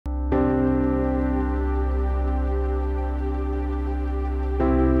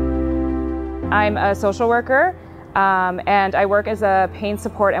I'm a social worker and I work as a Pain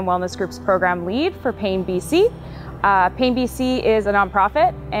Support and Wellness Groups Program Lead for Pain BC. Pain BC is a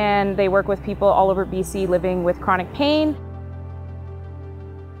nonprofit and they work with people all over BC living with chronic pain.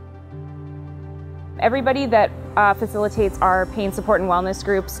 Everybody that facilitates our pain support and wellness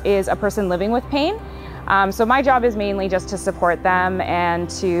groups is a person living with pain. So my job is mainly just to support them and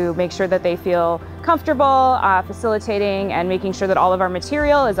to make sure that they feel comfortable facilitating and making sure that all of our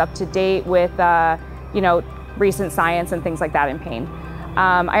material is up to date with recent science and things like that in pain.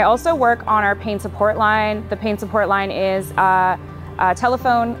 I also work on our pain support line. The pain support line is a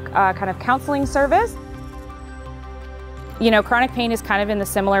telephone kind of counseling service. Chronic pain is kind of in the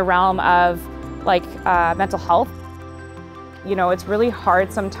similar realm of mental health. It's really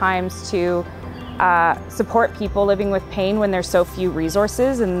hard sometimes to support people living with pain when there's so few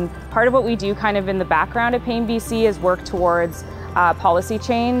resources, and part of what we do kind of in the background at Pain BC is work towards policy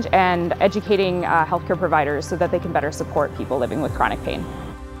change and educating healthcare providers so that they can better support people living with chronic pain.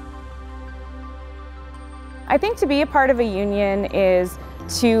 I think to be a part of a union is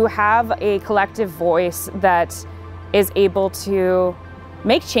to have a collective voice that is able to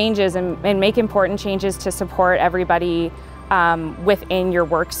make changes and make important changes to support everybody within your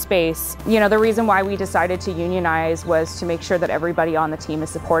workspace. The reason why we decided to unionize was to make sure that everybody on the team is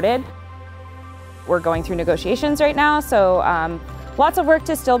supported. We're going through negotiations right now, so lots of work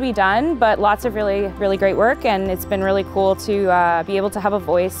to still be done, but lots of really, really great work, and it's been really cool to be able to have a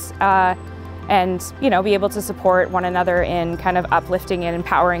voice and be able to support one another in kind of uplifting and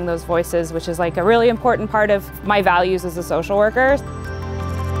empowering those voices, which is a really important part of my values as a social worker.